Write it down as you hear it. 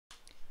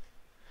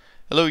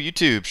Hello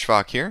YouTube,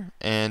 Shvak here,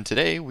 and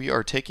today we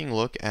are taking a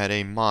look at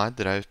a mod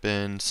that I've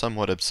been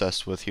somewhat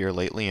obsessed with here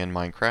lately in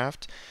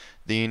Minecraft.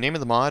 The name of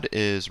the mod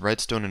is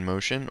Redstone in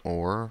Motion,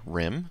 or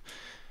RIM.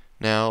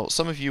 Now,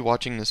 some of you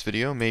watching this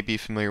video may be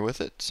familiar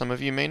with it, some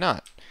of you may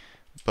not.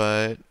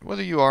 But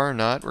whether you are or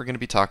not, we're going to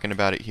be talking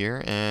about it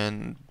here,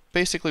 and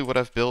basically what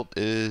I've built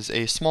is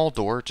a small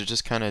door to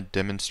just kind of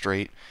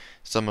demonstrate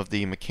some of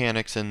the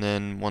mechanics, and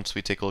then once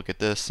we take a look at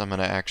this, I'm going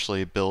to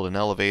actually build an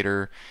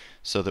elevator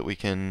so that we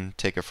can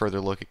take a further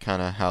look at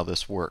kind of how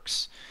this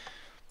works.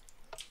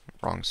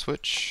 Wrong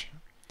switch.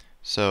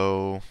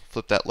 So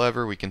flip that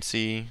lever, we can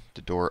see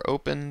the door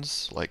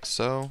opens like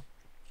so.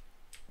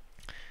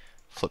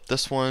 Flip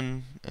this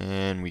one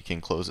and we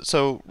can close it.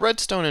 So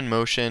Redstone in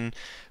Motion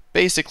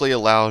basically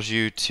allows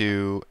you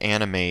to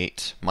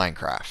animate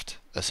Minecraft.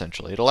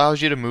 Essentially, it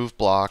allows you to move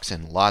blocks,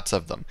 and lots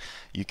of them.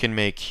 You can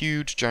make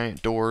huge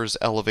giant doors,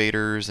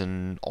 elevators,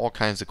 and all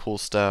kinds of cool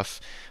stuff.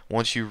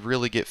 Once you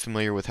really get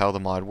familiar with how the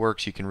mod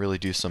works, you can really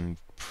do some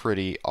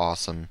pretty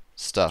awesome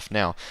stuff.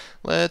 Now,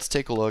 let's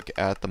take a look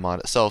at the mod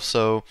itself.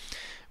 So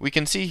we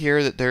can see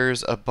here that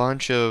there's a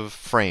bunch of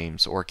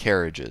frames or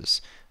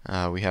carriages.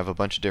 We have a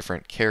bunch of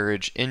different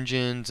carriage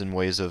engines and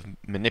ways of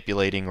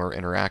manipulating or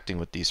interacting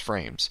with these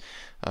frames.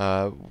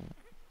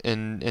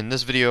 In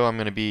this video, I'm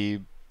going to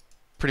be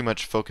pretty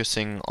much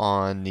focusing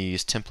on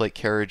these template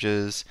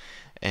carriages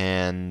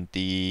and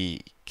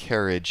the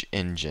carriage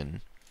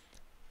engine.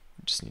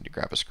 Just need to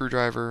grab a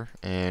screwdriver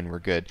and we're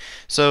good.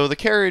 So the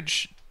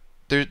carriage,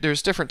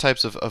 there's different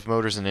types of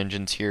motors and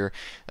engines here.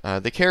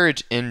 The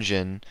carriage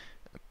engine,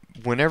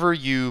 whenever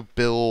you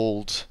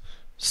build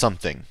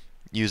something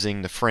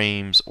using the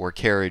frames or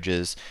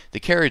carriages, the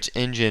carriage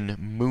engine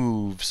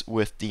moves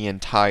with the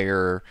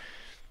entire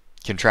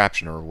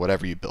contraption or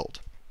whatever you build.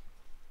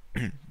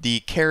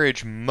 The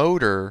carriage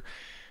motor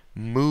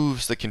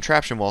moves the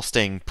contraption while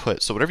staying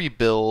put. So whatever you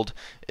build,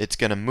 it's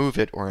going to move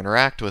it or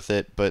interact with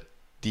it, but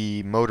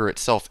the motor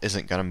itself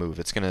isn't going to move.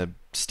 It's going to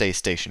stay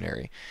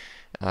stationary.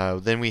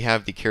 Then we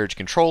have the carriage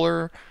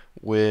controller,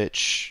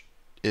 which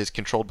is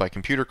controlled by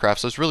ComputerCraft.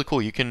 So it's really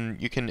cool. You can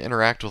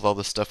interact with all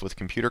this stuff with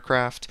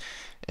ComputerCraft,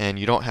 and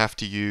you don't have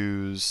to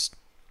use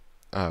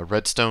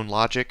Redstone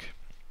logic.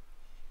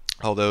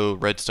 Although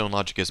Redstone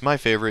logic is my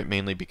favorite,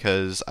 mainly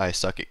because I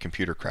suck at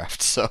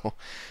ComputerCraft. So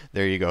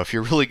there you go. If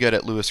you're really good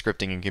at Lua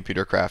scripting in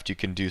ComputerCraft, you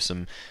can do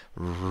some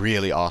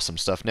really awesome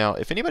stuff. Now,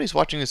 if anybody's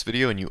watching this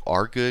video and you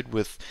are good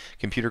with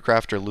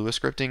ComputerCraft or Lua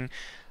scripting,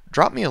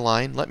 drop me a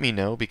line, let me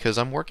know, because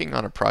I'm working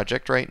on a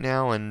project right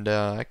now and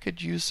I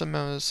could use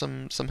some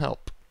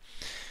help.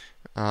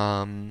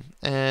 And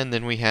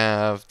then we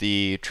have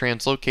the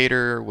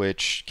translocator,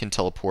 which can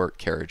teleport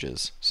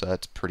carriages. So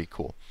that's pretty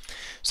cool.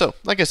 So,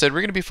 like I said,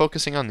 we're going to be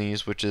focusing on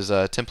these, which is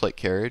a template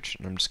carriage.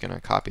 And I'm just going to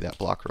copy that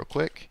block real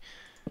quick.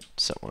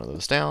 Set one of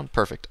those down.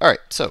 Perfect. Alright,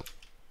 so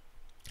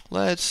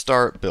let's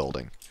start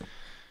building.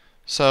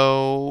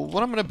 So,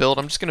 what I'm going to build,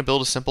 I'm just going to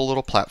build a simple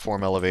little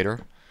platform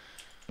elevator.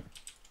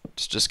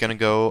 It's just going to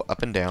go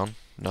up and down.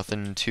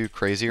 Nothing too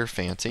crazy or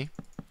fancy.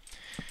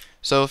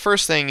 So, the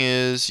first thing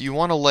is you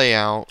want to lay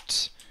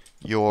out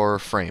your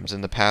frames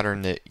in the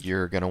pattern that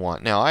you're going to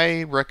want. Now,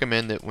 I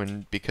recommend that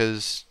when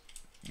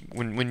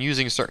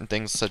using certain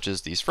things such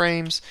as these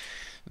frames,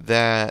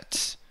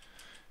 that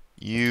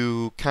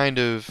you kind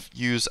of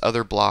use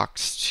other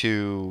blocks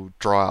to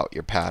draw out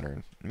your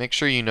pattern. Make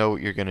sure you know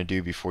what you're going to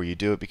do before you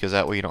do it, because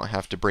that way you don't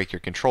have to break your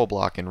control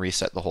block and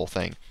reset the whole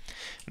thing.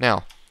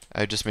 Now,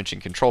 I just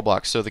mentioned control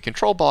blocks. So the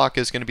control block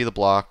is going to be the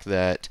block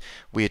that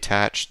we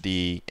attach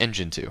the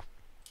engine to.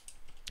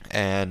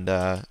 And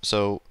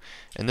so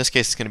in this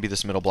case, it's going to be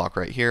this middle block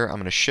right here. I'm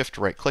going to shift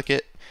right click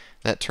it.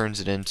 That turns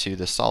it into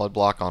the solid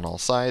block on all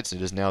sides.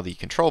 It is now the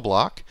control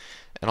block.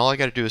 And all I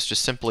got to do is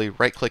just simply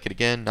right click it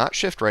again, not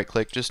shift right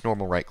click, just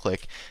normal right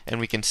click. And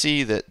we can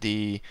see that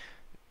the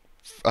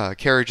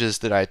carriages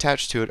that I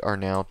attached to it are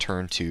now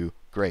turned to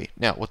gray.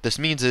 Now, what this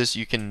means is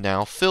you can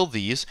now fill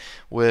these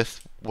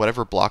with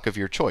whatever block of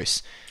your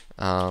choice.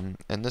 In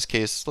this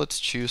case, let's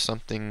choose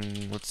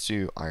something, let's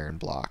do iron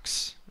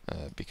blocks,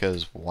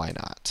 because why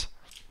not?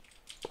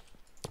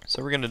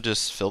 So we're going to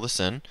just fill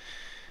this in.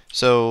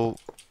 So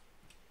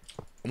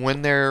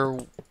when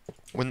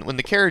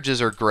the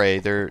carriages are gray,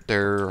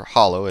 they're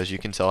hollow, as you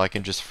can tell. I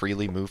can just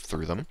freely move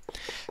through them.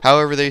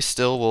 However, they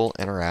still will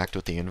interact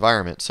with the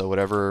environment. So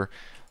whatever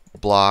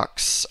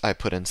blocks I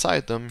put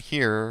inside them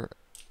here,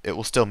 it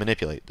will still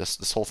manipulate.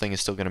 This whole thing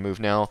is still going to move.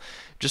 Now,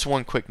 just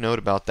one quick note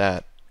about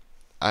that.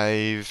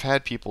 I've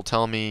had people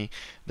tell me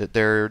that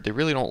they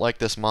really don't like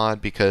this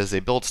mod because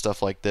they build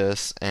stuff like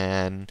this,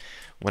 and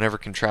whenever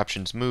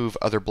contraptions move,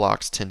 other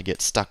blocks tend to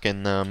get stuck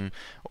in them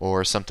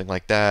or something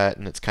like that,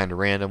 and it's kind of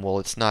random. Well,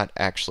 it's not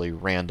actually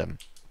random.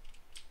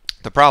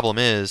 The problem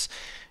is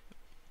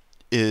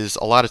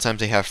a lot of times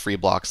they have free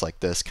blocks like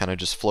this kind of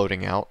just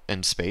floating out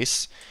in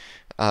space.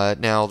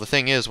 Now, the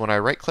thing is, when I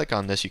right click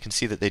on this, you can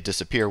see that they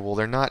disappear. Well,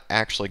 they're not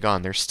actually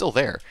gone. They're still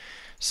there.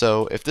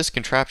 So if this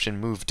contraption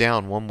moved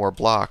down one more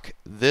block,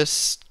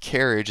 this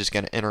carriage is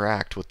going to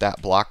interact with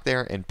that block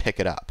there and pick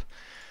it up.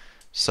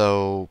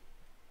 So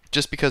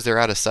just because they're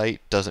out of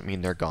sight doesn't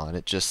mean they're gone.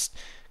 It just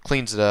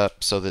cleans it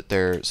up so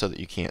that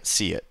you can't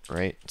see it,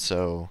 right?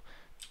 So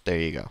there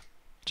you go.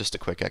 Just a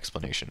quick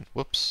explanation.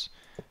 Whoops.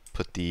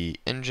 Put the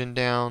engine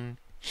down.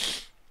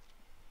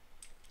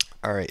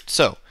 Alright,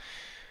 so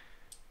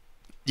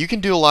you can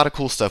do a lot of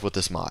cool stuff with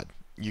this mod.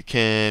 You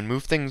can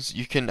move things,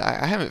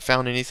 I haven't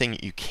found anything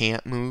you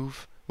can't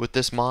move with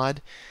this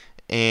mod,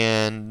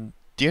 and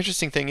the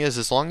interesting thing is,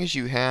 as long as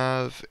you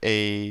have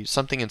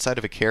something inside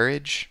of a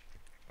carriage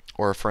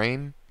or a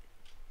frame,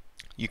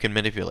 you can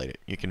manipulate it,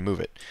 you can move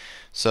it.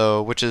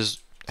 So, which is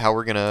how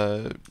we're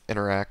gonna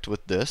interact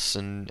with this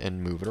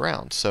and move it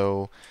around.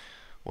 So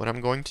what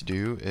I'm going to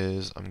do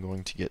is I'm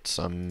going to get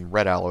some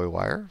red alloy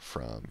wire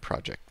from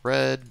Project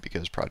Red,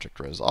 because Project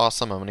Red is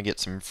awesome. I'm going to get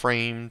some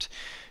framed.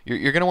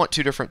 You're going to want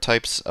two different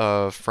types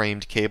of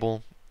framed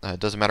cable. It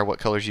doesn't matter what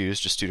colors you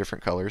use, just two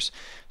different colors.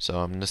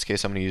 So in this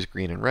case I'm going to use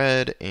green and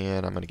red,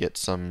 and I'm going to get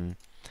some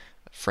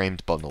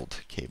framed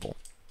bundled cable.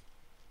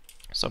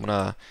 So I'm going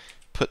to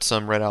put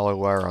some red alloy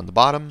wire on the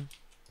bottom.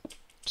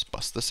 Just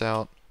bust this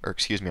out, or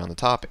excuse me, on the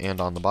top and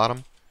on the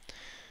bottom.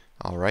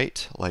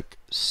 Alright, like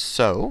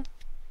so.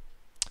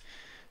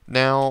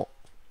 Now,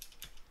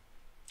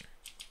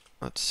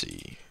 let's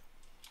see.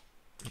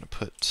 I'm going to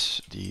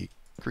put the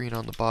green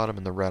on the bottom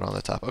and the red on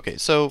the top. Okay,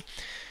 so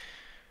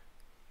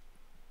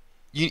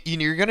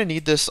you're going to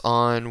need this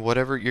on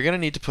whatever, you're going to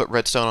need to put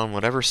redstone on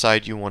whatever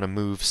side you want to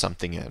move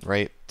something in,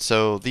 right?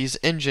 So these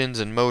engines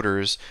and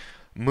motors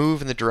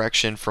move in the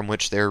direction from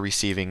which they're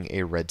receiving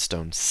a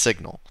redstone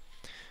signal.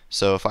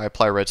 So if I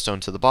apply redstone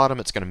to the bottom,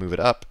 it's going to move it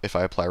up. If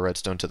I apply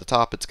redstone to the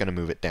top, it's going to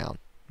move it down.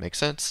 Make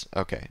sense?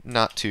 Okay,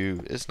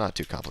 it's not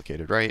too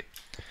complicated, right?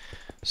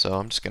 So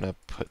I'm just gonna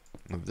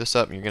move this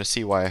up, and you're gonna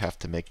see why I have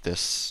to make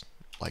this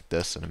like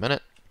this in a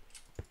minute.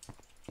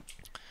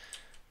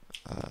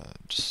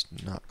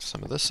 Just knock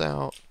some of this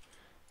out.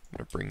 I'm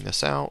gonna bring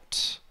this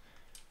out,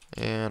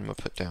 and I'm gonna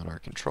put down our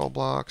control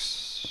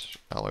blocks.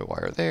 Alloy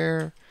wire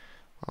there.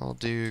 I'll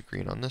do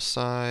green on this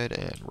side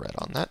and red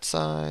on that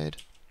side.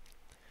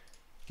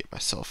 Get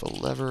myself a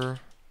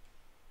lever.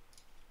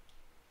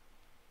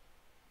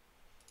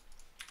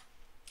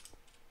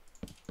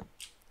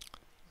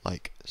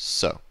 Like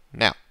so.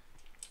 Now,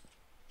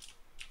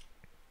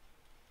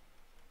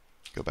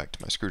 go back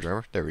to my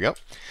screwdriver. There we go.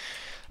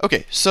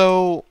 Okay,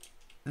 so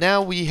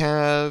now we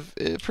have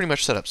it pretty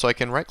much set up. So I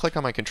can right click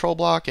on my control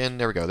block, and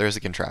there we go. There's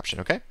the contraption,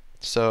 okay?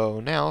 So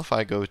now if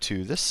I go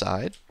to this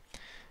side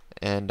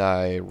and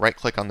I right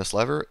click on this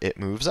lever, it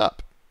moves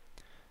up.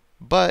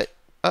 But,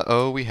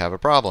 uh-oh, we have a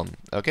problem.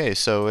 Okay,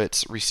 so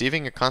it's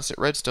receiving a constant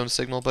redstone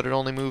signal, but it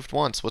only moved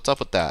once. What's up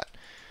with that?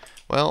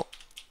 Well,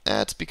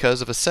 that's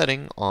because of a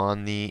setting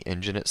on the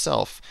engine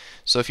itself.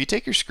 So if you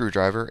take your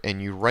screwdriver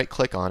and you right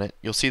click on it,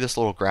 you'll see this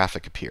little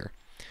graphic appear.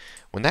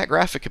 When that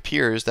graphic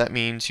appears, that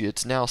means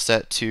it's now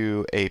set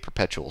to a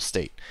perpetual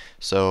state.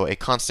 So a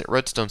constant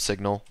redstone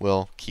signal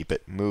will keep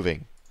it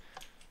moving.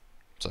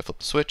 So I flip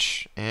the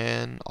switch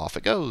and off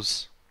it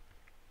goes.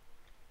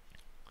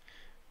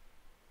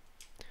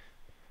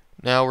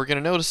 Now we're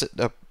going to notice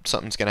that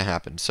something's going to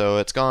happen. So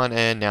it's gone,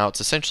 and now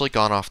it's essentially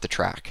gone off the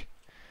track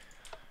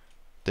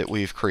that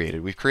we've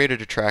created. We've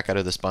created a track out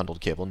of this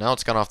bundled cable. Now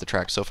it's gone off the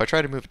track. So if I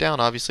try to move it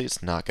down, obviously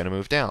it's not going to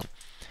move down.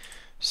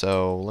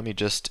 So let me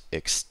just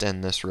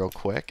extend this real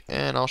quick,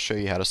 and I'll show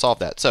you how to solve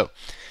that. So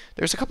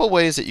there's a couple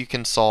ways that you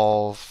can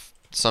solve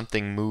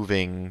something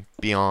moving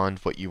beyond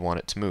what you want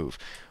it to move.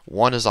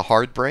 One is a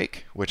hard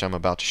break, which I'm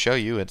about to show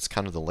you. It's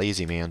kind of the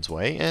lazy man's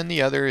way. And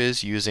the other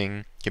is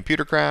using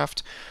computer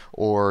craft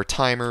or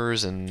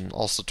timers and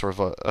all sorts of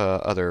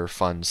other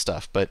fun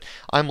stuff. But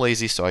I'm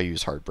lazy, so I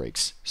use hard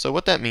breaks. So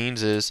what that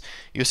means is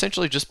you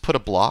essentially just put a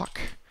block.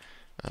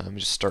 Let me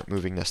just start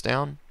moving this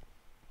down.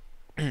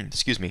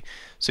 Excuse me.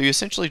 So you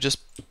essentially just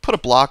put a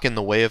block in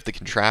the way of the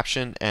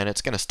contraption, and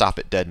it's going to stop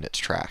it dead in its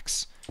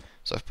tracks.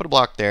 So I've put a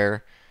block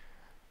there.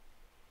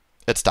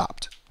 It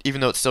stopped. Even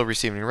though it's still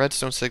receiving a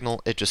redstone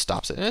signal, it just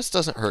stops it. And this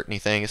doesn't hurt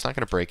anything. It's not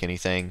going to break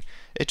anything.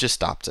 It just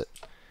stops it.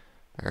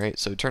 Alright,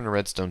 so turn the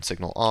redstone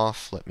signal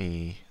off. Let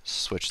me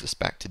switch this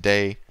back to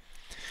day.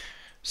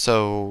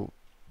 So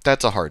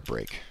that's a hard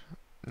break.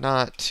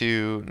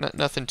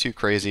 Nothing too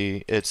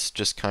crazy. It's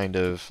just kind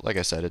of, like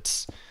I said,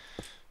 it's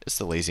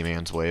the lazy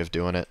man's way of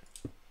doing it.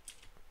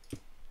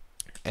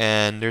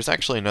 And there's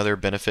actually another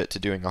benefit to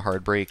doing a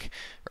hard break,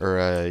 or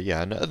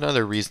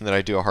another reason that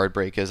I do a hard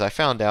break is I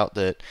found out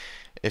that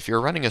if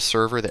you're running a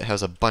server that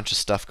has a bunch of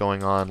stuff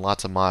going on,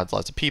 lots of mods,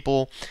 lots of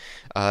people,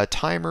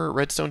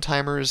 redstone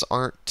timers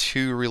aren't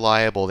too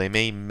reliable. They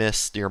may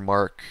miss your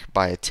mark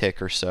by a tick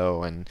or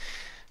so, and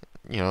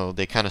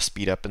they kind of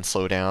speed up and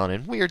slow down,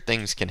 and weird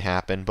things can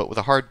happen. But with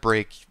a hard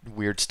break,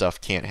 weird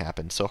stuff can't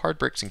happen. So hard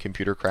breaks and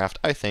computer craft,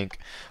 I think,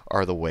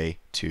 are the way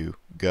to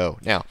go.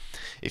 Now,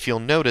 if you'll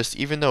notice,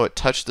 even though it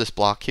touched this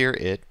block here,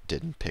 it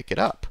didn't pick it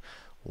up.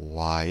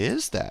 Why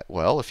is that?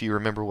 Well, if you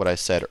remember what I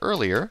said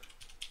earlier,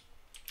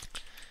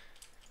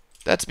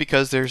 that's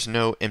because there's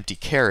no empty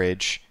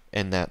carriage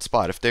in that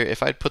spot.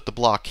 If I'd put the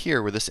block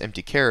here where this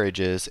empty carriage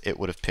is, it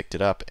would have picked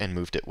it up and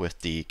moved it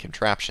with the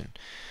contraption.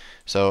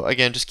 So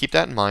again, just keep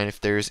that in mind. If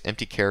there's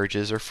empty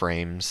carriages or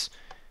frames,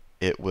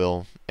 it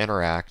will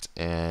interact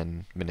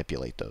and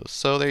manipulate those.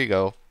 So there you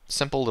go.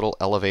 Simple little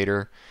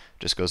elevator.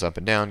 Just goes up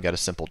and down. Got a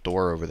simple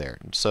door over there.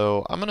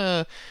 So I'm going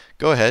to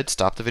go ahead,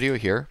 stop the video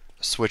here,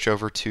 switch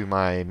over to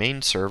my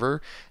main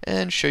server,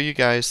 and show you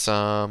guys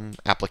some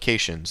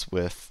applications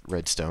with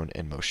Redstone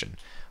in motion.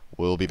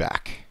 We'll be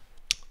back.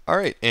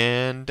 Alright,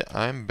 and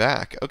I'm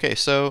back. Okay,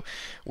 so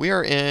we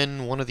are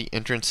in one of the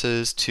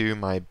entrances to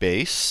my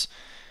base.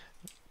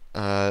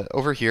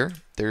 Over here,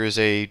 there is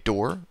a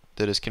door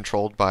that is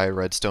controlled by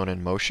Redstone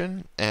in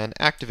motion and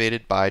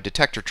activated by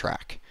detector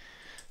track.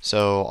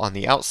 So on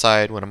the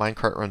outside, when a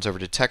minecart runs over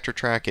detector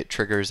track, it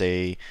triggers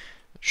a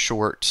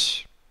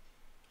short,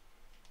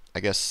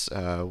 I guess,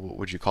 what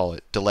would you call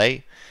it,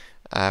 delay.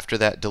 After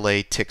that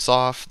delay ticks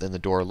off, then the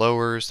door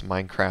lowers, the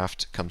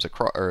minecart comes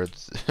across, or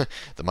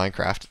the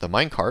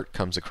minecart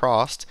comes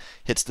across,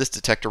 hits this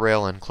detector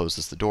rail and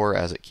closes the door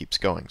as it keeps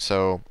going.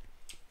 So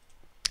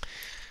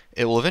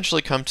it will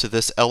eventually come to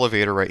this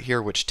elevator right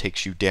here, which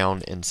takes you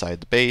down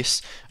inside the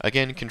base,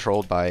 again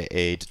controlled by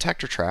a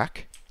detector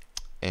track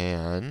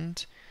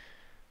and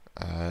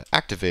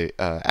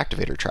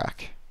activator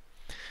track.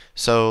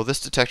 So this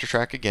detector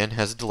track again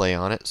has a delay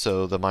on it,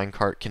 so the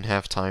minecart can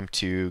have time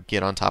to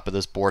get on top of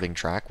this boarding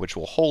track, which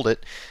will hold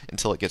it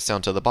until it gets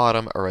down to the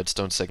bottom. A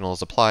redstone signal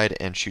is applied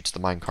and shoots the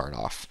minecart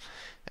off.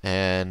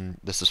 And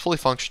this is fully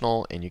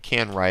functional, and you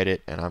can ride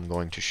it, and I'm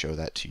going to show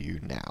that to you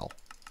now.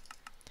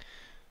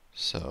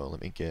 So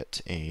let me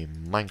get a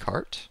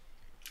minecart,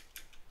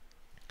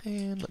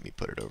 and let me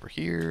put it over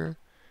here.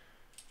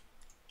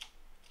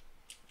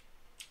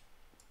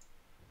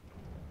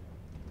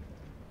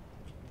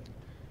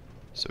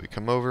 So we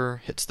come over,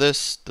 hits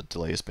this, the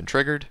delay has been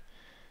triggered,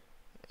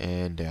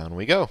 and down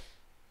we go.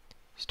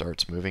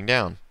 Starts moving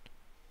down.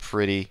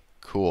 Pretty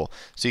cool.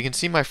 So you can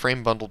see my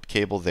frame bundled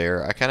cable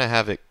there. I kind of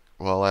have it,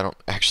 well, I don't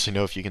actually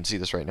know if you can see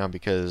this right now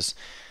because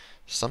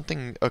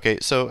something, okay,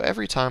 so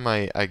every time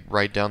I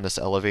ride down this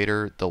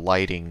elevator, the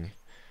lighting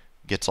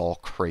gets all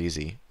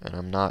crazy, and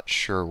I'm not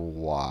sure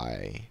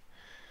why.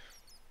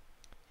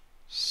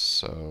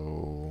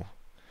 So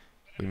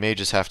we may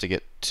just have to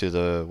get to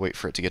the, wait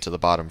for it to get to the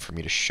bottom for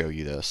me to show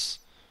you this.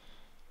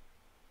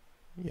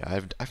 Yeah, I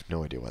have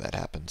no idea why that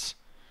happens.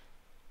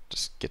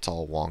 Just gets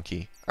all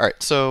wonky.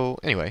 Alright, so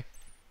anyway.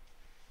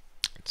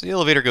 So the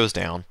elevator goes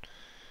down.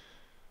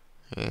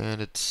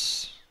 And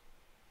it's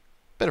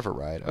a bit of a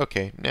ride.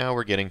 Okay, now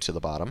we're getting to the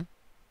bottom.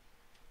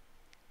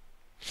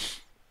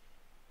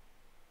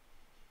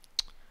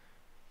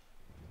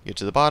 Get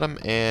to the bottom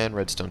and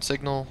redstone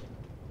signal.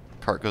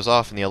 Cart goes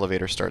off and the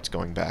elevator starts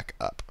going back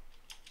up.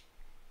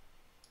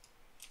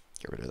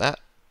 Get rid of that.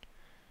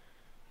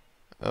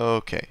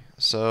 Okay,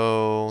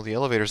 so the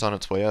elevator's on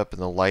its way up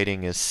and the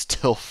lighting is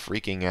still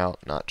freaking out.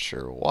 Not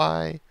sure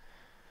why.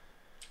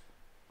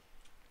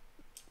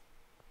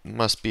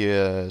 Must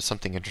be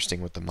something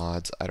interesting with the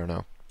mods. I don't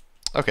know.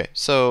 Okay,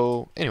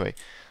 so anyway,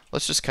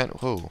 let's just kind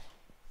of... Whoa.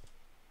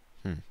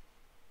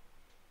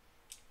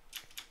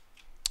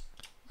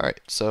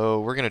 Alright, so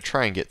we're going to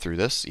try and get through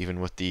this, even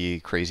with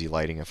the crazy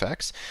lighting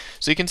effects.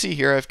 So you can see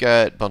here I've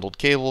got bundled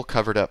cable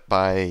covered up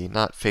by,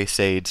 not face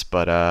aids,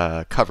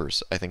 but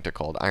covers. I think they're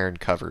called iron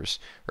covers,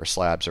 or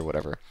slabs, or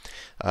whatever.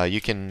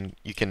 You can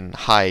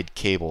hide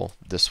cable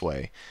this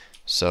way.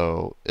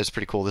 So it's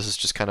pretty cool. This is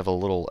just kind of a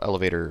little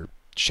elevator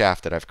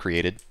shaft that I've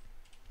created.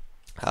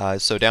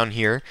 So down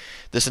here,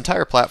 this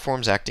entire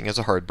platform's acting as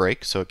a hard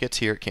brake, so it gets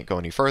here, it can't go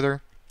any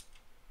further.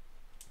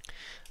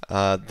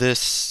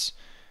 This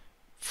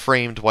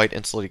framed white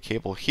insulated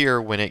cable here,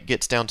 when it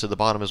gets down to the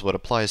bottom, is what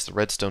applies the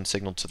redstone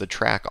signal to the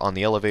track on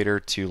the elevator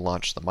to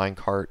launch the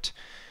minecart.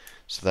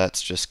 So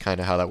that's just kind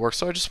of how that works.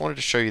 So I just wanted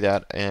to show you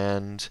that,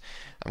 and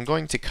I'm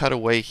going to cut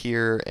away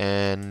here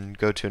and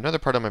go to another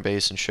part of my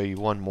base and show you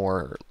one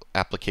more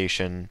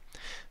application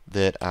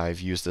that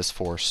I've used this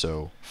for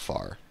so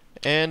far.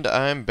 And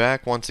I'm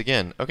back once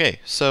again.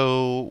 Okay,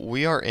 so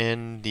we are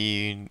in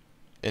the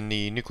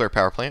nuclear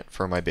power plant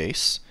for my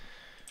base.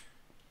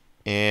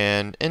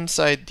 And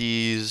inside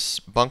these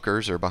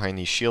bunkers, or behind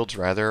these shields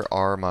rather,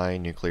 are my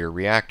nuclear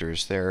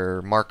reactors.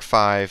 They're Mark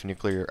V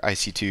nuclear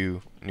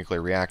IC2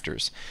 nuclear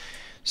reactors.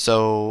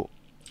 So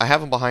I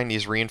have them behind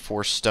these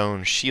reinforced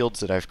stone shields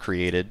that I've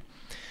created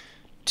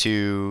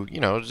to,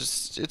 you know,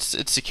 just it's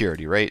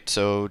security, right?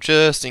 So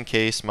just in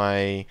case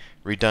my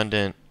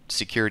redundant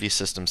security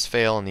systems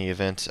fail in the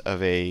event of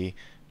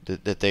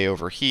that they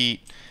overheat,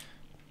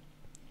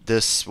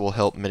 this will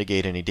help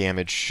mitigate any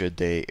damage should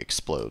they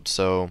explode.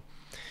 So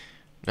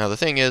now the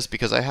thing is,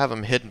 because I have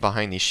them hidden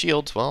behind these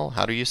shields, well,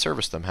 how do you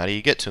service them? How do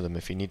you get to them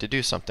if you need to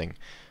do something?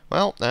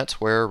 Well,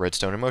 that's where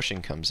redstone in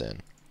motion comes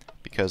in,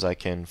 because I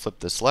can flip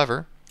this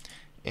lever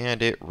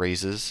and it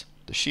raises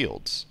the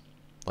shields,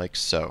 like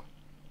so.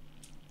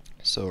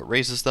 So it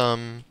raises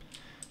them,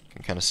 you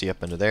can kind of see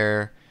up into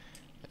there,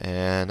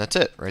 and that's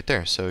it right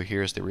there. So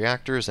here's the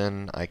reactors,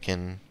 and I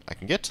can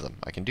get to them.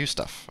 I can do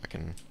stuff. I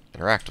can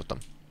interact with them.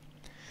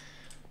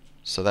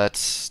 So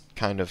that's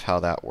kind of how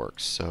that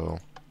works. So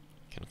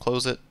you can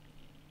close it.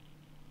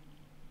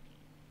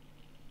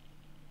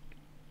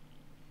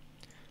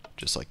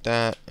 just like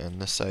that, and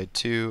this side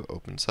too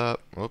opens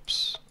up.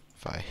 Whoops,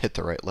 if I hit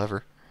the right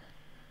lever.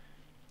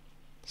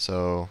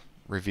 So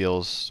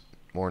reveals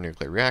more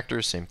nuclear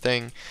reactors, same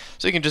thing.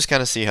 So you can just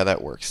kind of see how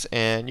that works.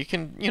 And you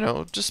can,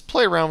 just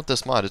play around with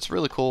this mod. It's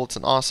really cool. It's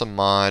an awesome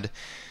mod.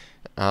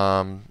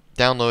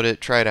 Download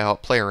it, try it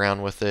out, play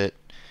around with it,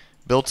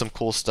 build some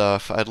cool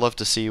stuff. I'd love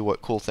to see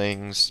what cool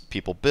things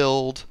people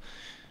build.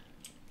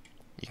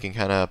 You can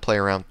kind of play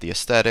around with the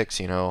aesthetics,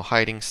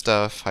 hiding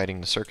stuff,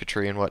 hiding the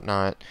circuitry and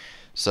whatnot.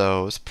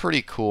 So it's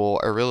pretty cool.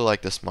 I really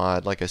like this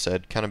mod. Like I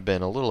said, kind of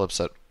been a little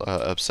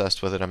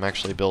obsessed with it. I'm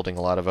actually building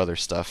a lot of other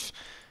stuff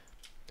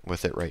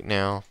with it right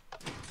now.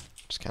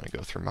 Just kind of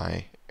go through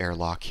my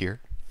airlock here.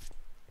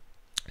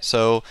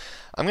 So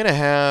I'm going to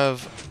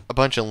have a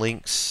bunch of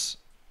links.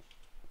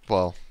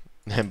 Well,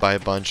 and by a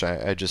bunch,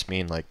 I just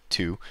mean like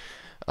 2.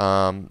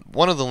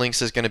 One of the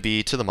links is going to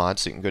be to the mod,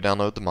 so you can go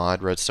download the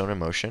mod, Redstone in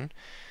Motion.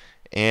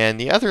 And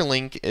the other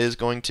link is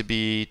going to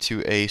be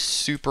to a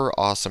super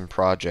awesome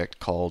project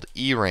called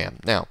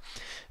ERAM. Now,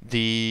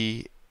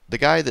 the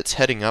guy that's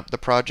heading up the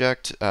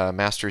project,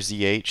 Master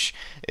ZH,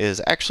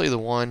 is actually the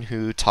one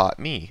who taught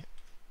me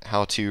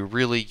how to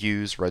really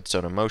use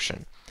Redstone in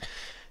Motion.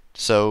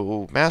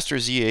 So Master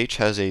ZH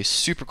has a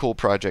super cool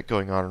project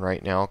going on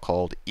right now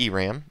called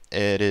ERAM.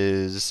 It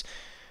is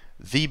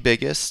the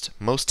biggest,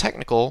 most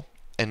technical,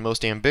 and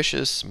most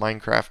ambitious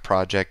Minecraft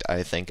project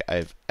I think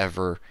I've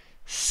ever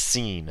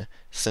seen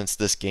since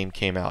this game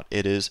came out.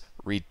 It is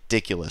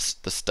ridiculous,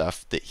 the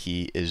stuff that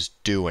he is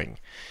doing.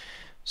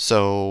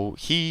 So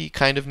he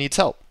kind of needs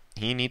help.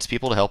 He needs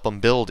people to help him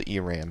build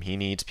ERAM. He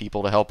needs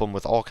people to help him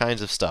with all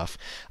kinds of stuff.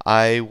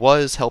 I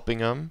was helping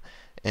him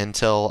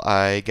until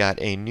I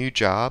got a new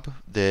job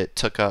that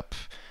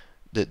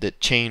that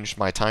changed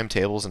my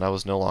timetables, and I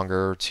was no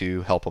longer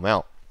to help him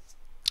out.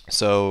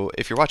 So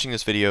if you're watching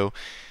this video,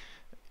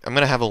 I'm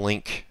going to have a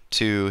link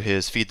to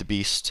his Feed the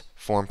Beast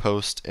forum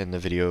post in the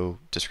video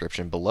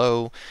description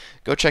below.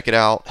 Go check it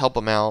out, help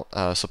him out,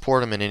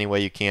 support him in any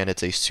way you can.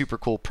 It's a super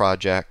cool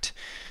project,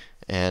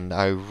 and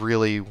I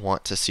really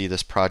want to see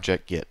this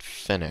project get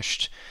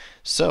finished.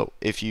 So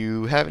if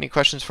you have any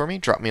questions for me,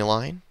 drop me a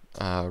line.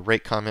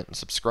 Rate, comment, and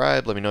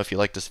subscribe. Let me know if you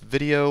liked this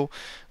video.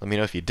 Let me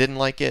know if you didn't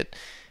like it,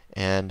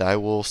 and I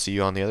will see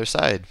you on the other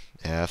side.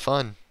 Have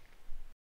fun.